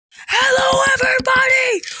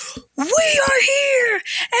everybody! We are here, and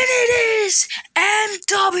it is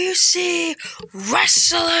MWC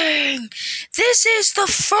Wrestling. This is the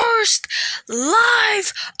first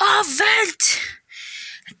live event,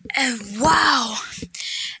 and wow,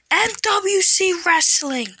 MWC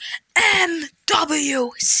Wrestling,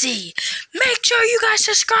 MWC. Make sure you guys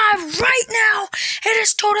subscribe right now. It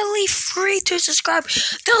is totally free to subscribe.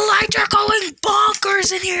 The lights are going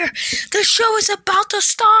bonkers in here. The show is about to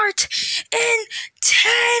start in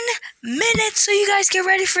 10 minutes, so you guys get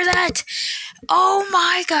ready for that. Oh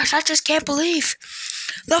my gosh, I just can't believe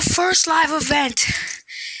the first live event,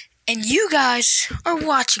 and you guys are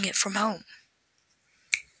watching it from home.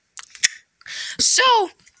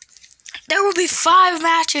 So, there will be 5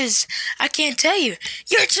 matches. I can't tell you.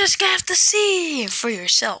 You're just going to have to see for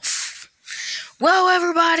yourself. Well,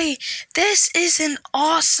 everybody, this is an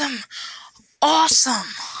awesome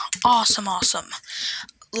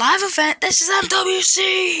live event. This is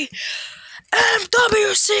MWC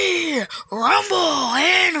Rumble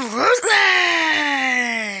in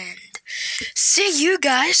Rutland. See you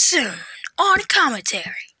guys soon on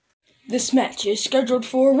commentary. This match is scheduled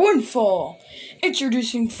for one fall.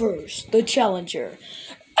 Introducing first, the challenger,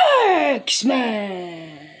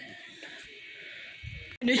 X-Man.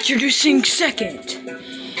 And introducing second,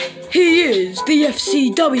 he is the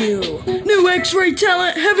FCW New X-Ray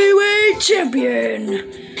Talent Heavyweight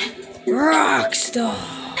Champion,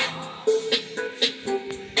 Rockstar.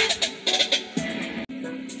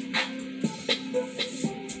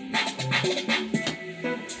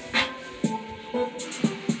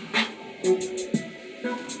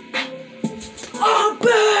 I'm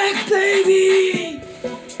back, baby!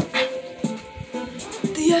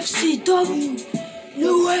 The FCW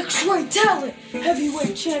New X-Ray Talent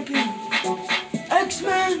Heavyweight Champion,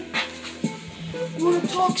 X-Man. You wanna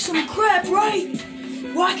talk some crap, right?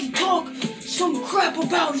 Well, I can talk some crap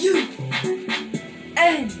about you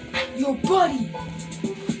and your buddy,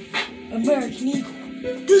 American Eagle.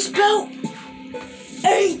 This belt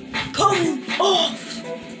ain't coming off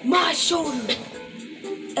my shoulder.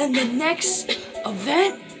 And the next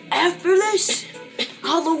event after this,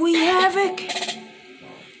 Halloween Havoc,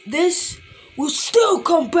 this will still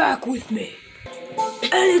come back with me.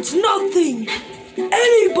 And it's nothing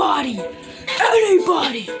anybody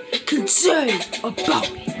can say about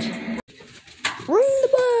it. Ring the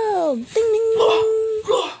bell. Ding, ding, ding.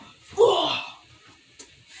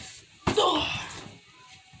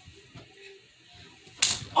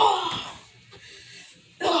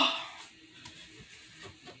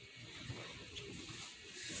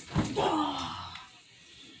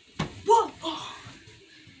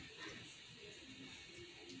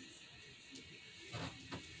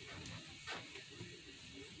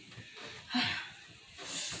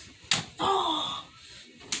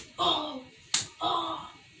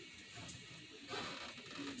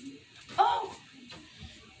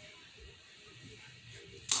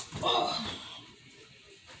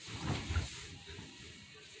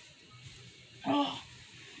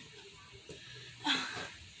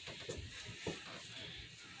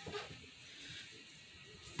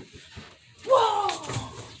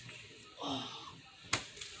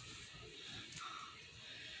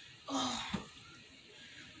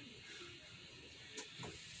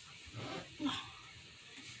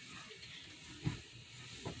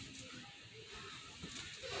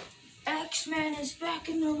 X-Man is back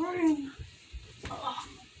in the ring.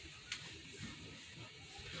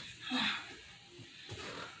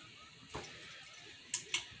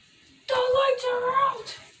 The lights are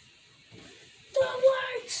out. The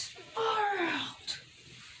lights are out.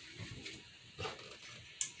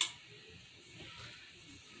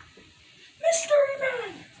 Mystery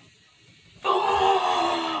Man.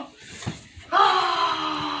 Oh.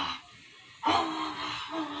 Ah.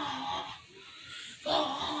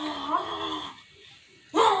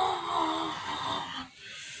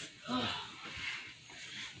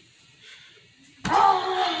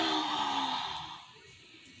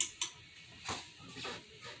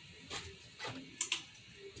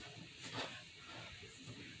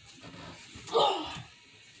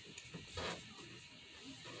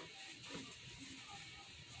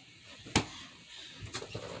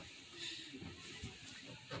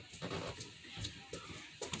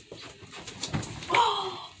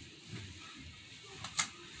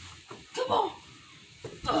 Come on.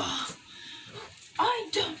 I'm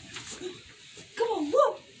done. Come on, 1,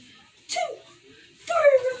 2, 3,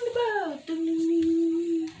 ring the bell. Ding, ding,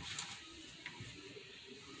 ding.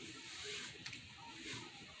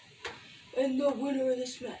 And the winner of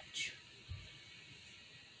this match,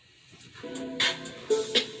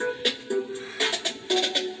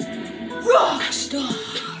 Rutland. Rockstar.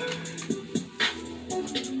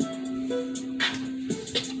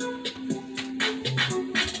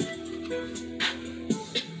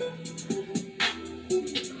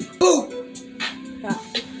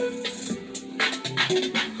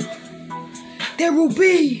 There will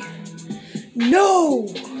be no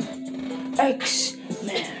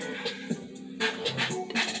X-Men.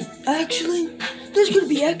 Actually, there's gonna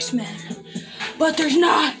be X-Men, but there's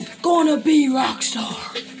not gonna be Rockstar.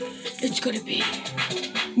 It's gonna be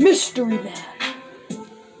Mystery Man.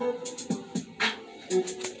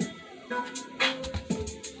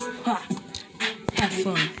 Ha! Have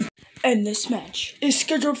fun. And this match is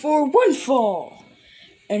scheduled for one fall,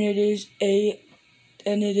 and it is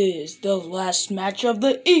the last match of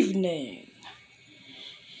the evening.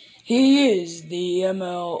 He is the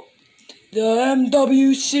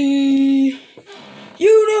MWC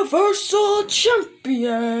Universal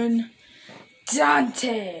Champion,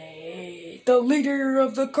 Dante, the leader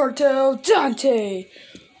of the cartel, Dante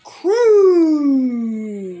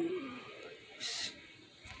Cruz.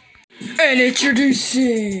 And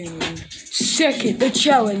introducing second, the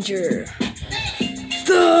challenger,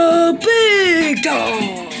 the Big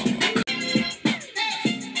Dog.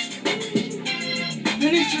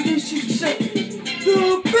 And introducing second,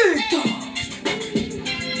 the Big Dog.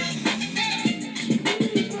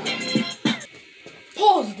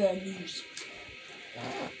 Pause that music.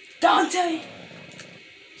 Dante,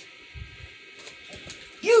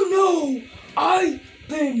 you know I've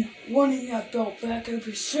been wanting that belt back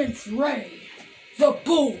ever since Ray, the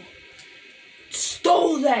Bull,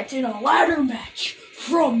 stole that in a ladder match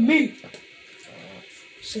from me.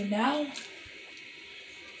 So now,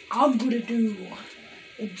 I'm gonna do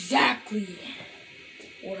exactly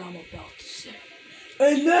what I'm about to say.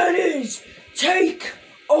 And that is, take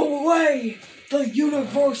away the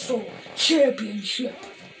Universal Championship.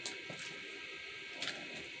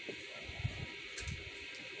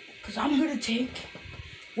 Because I'm gonna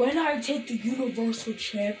when I take the Universal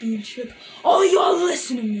Championship, all y'all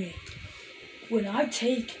listen to me. When I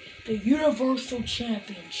take the Universal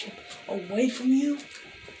Championship away from you,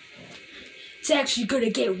 it's actually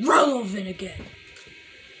gonna get relevant again.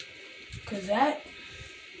 Cause the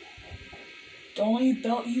only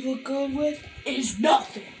belt you look good with is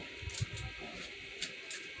nothing.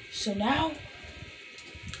 So now,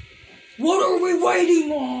 what are we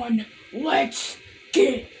waiting on? Let's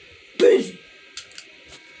get busy.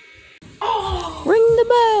 Oh. Ring the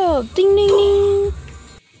bell. Ding, ding, ding.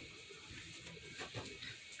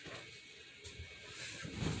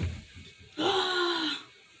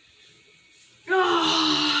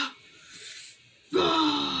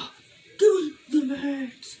 Give me the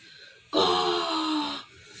hands.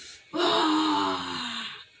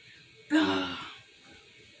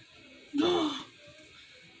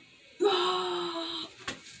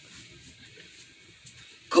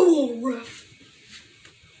 Come on, ref.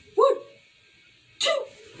 1, 2.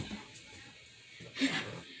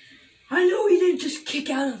 I know he didn't just kick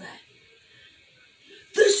out of that.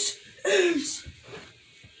 This is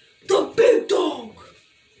the Big Dog.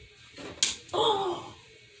 Oh.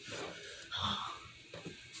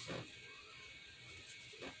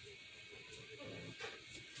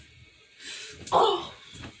 Oh.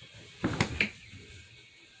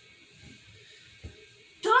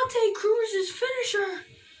 Dante Cruz's finisher.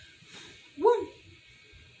 1,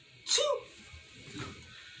 2.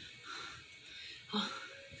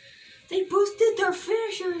 They both did their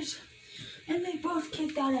finishers, and they both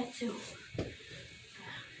kicked out at 2.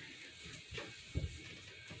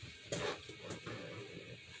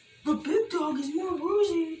 The Big Dog is more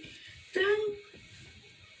bruising than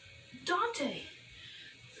Dante.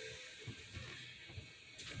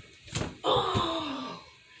 Oh.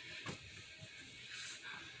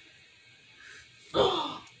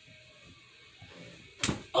 Oh.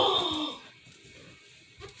 Oh.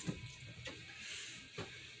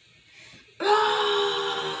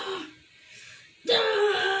 Ah.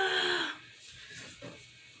 Ah.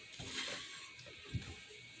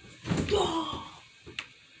 Oh.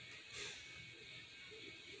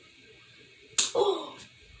 Oh.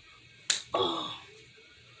 Oh.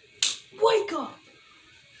 Wake up.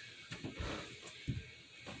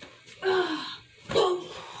 Ah. Oh.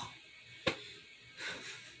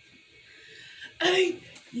 Ain't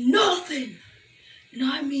nothing, and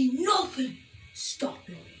I mean nothing,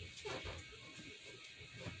 stopping me.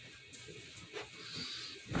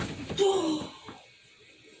 Oh.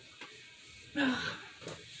 Ah.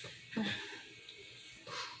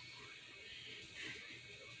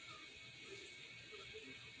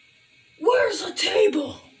 Where's a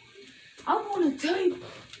table? I want a table.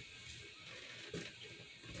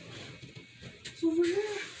 So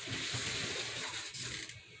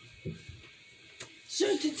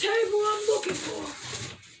is the table I'm looking for.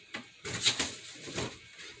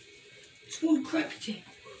 It's one crappy table.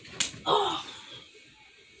 Oh.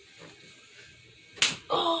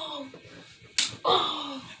 Oh.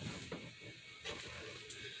 Oh.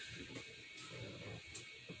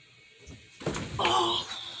 Oh.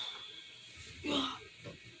 Yeah.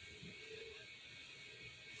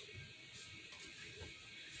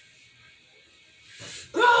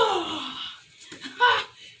 Oh. Ha.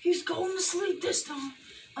 He's going to sleep this time.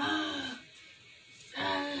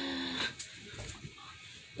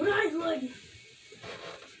 But I like it.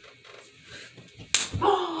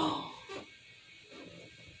 Oh.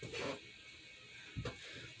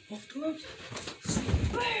 Off the ropes.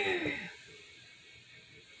 Spare.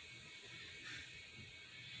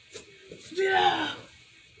 Yeah.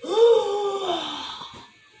 Oh.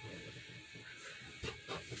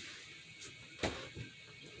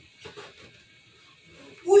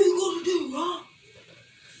 What are you gonna do, huh?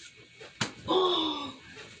 Oh.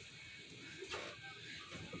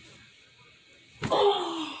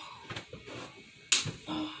 Oh.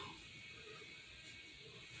 Oh.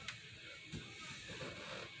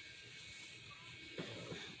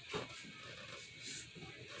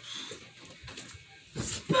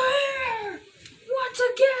 Spare! Once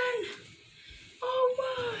again! Oh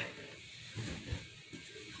my!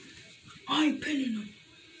 I ain't pinning him.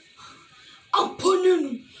 I'm putting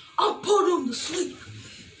him. I'll put him to sleep.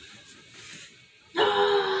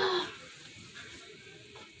 Ah!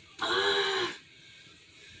 Ah!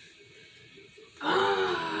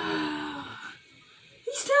 Ah!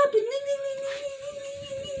 He's tapping. Ding, ding, ding, ding, ding, ding, ding,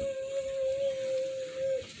 ding, ding.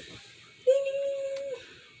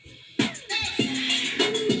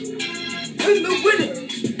 And the winner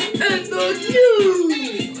and the new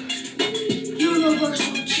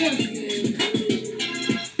Universal Champion,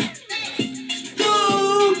 the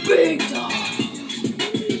Big Dog.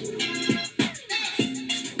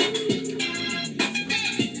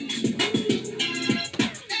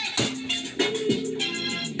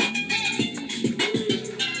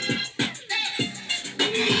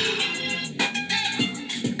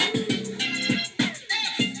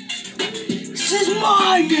 This is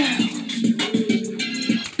mine now.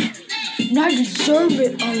 And I deserve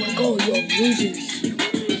it, unlike all your losers.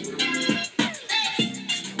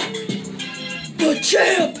 The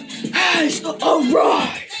champ has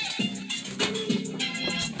arrived!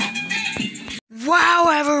 Wow,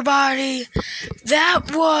 everybody,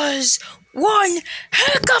 that was one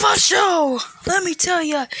heck of a show. Let me tell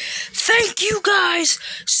you, thank you guys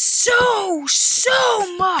so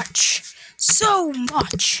much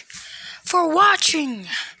for watching.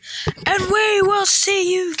 And we will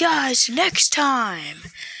see you guys next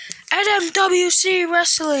time at MWC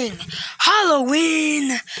Wrestling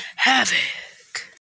Halloween Havoc.